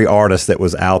met every artist that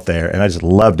was out there, and I just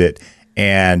loved it.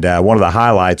 And one of the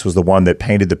highlights was the one that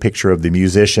painted the picture of the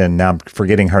musician. Now I'm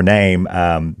forgetting her name.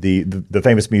 The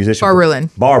famous musician. Barbara Lynn.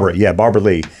 Barbara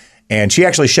Lee. And she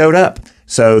actually showed up.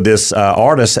 So this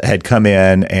artist had come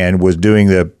in and was doing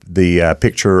the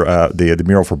picture, the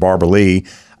mural for Barbara Lee,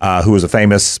 who was a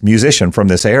famous musician from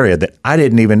this area that I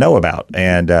didn't even know about.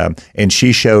 And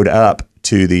she showed up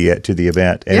to the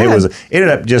event, and it ended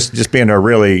up just being a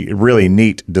really, really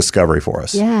neat discovery for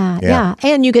us. Yeah.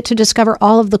 And you get to discover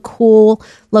all of the cool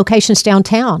locations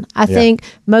downtown. I think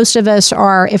most of us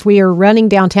are, if we are running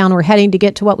downtown, we're heading to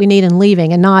get to what we need and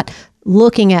leaving, and not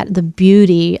looking at the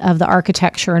beauty of the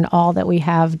architecture and all that we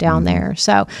have down there.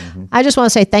 So I just want to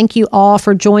say thank you all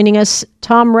for joining us.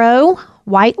 Tom Rowe,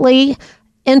 Whiteley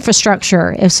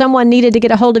Infrastructure. If someone needed to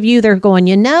get a hold of you, they're going,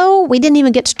 we didn't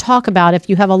even get to talk about if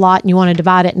you have a lot and you want to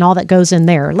divide it and all that goes in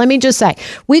there. Let me just say,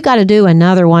 we've got to do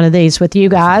another one of these with you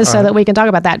guys so that we can talk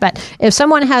about that. But if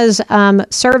someone has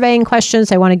surveying questions,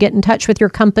 they want to get in touch with your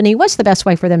company, what's the best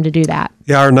way for them to do that?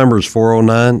 Yeah, our number is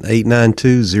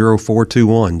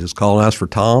 409-892-0421. Just call and ask for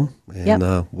Tom,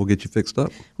 and we'll get you fixed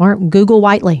up. Or Google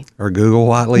Whiteley.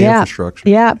 Infrastructure.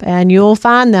 Yep, and you'll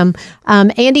find them.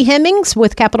 Andy Hemmings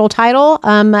with Capital Title.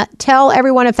 Tell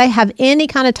everyone if they have any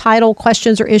kind of title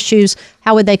questions or issues,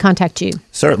 how would they contact you?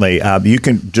 Certainly. You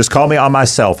can just call me on my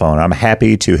cell phone. I'm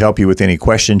happy to help you with any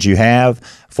questions you have.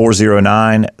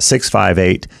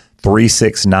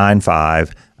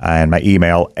 409-658-3695. And my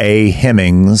email,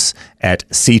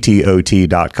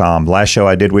 ahemmings@ctot.com. Last show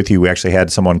I did with you, we actually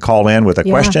had someone call in with a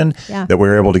question that we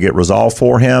were able to get resolved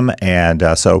for him. And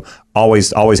so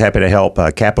always happy to help.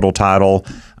 Capital Title,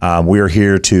 we're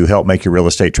here to help make your real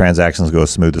estate transactions go as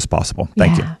smooth as possible.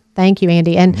 Thank you. Thank you,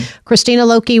 Andy. And Christina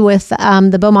Lokey with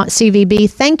the Beaumont CVB,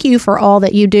 thank you for all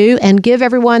that you do. And give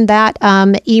everyone that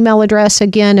email address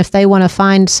again if they want to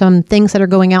find some things that are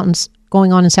going on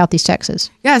in Southeast Texas.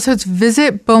 Yeah, so it's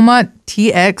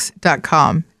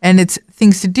visitbeaumonttx.com. And it's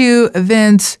things to do,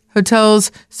 events,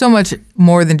 hotels, so much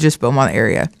more than just Beaumont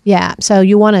area. Yeah, so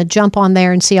you want to jump on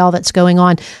there and see all that's going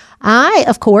on. I,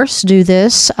 of course, do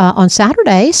this on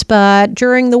Saturdays, but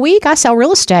during the week, I sell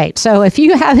real estate. So if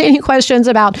you have any questions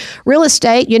about real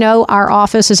estate, you know, our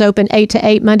office is open 8 to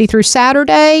 8 Monday through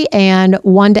Saturday and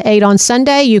 1 to 8 on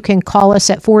Sunday. You can call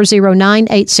us at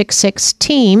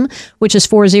 409-866-TEAM, which is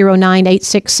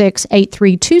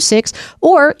 409-866-8326,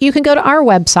 or you can go to our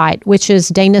website, which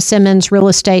is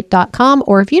DaynaSimmonsRealEstate.com,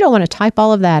 or if you don't want to type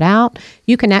all of that out,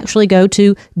 you can actually go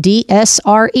to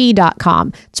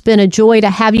DSRE.com. It's been a joy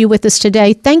to have you with us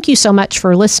today. Thank you so much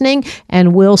for listening,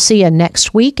 and we'll see you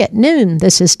next week at noon.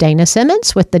 This is Dayna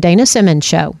Simmons with The Dayna Simmons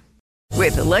Show.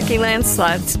 With the Lucky Land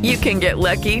Slots, you can get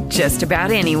lucky just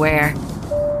about anywhere.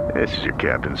 This is your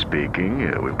captain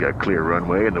speaking. We've got clear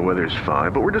runway and the weather's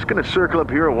fine, but we're just going to circle up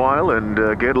here a while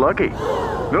and get lucky.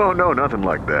 No, nothing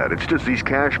like that. It's just these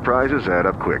cash prizes add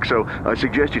up quick. So I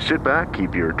suggest you sit back,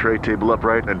 keep your tray table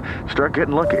upright, and start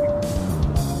getting lucky.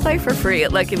 Play for free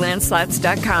at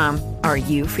LuckyLandSlots.com. Are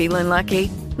you feeling lucky?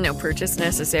 No purchase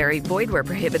necessary. Void where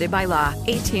prohibited by law.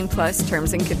 18+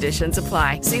 terms and conditions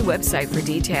apply. See website for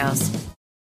details.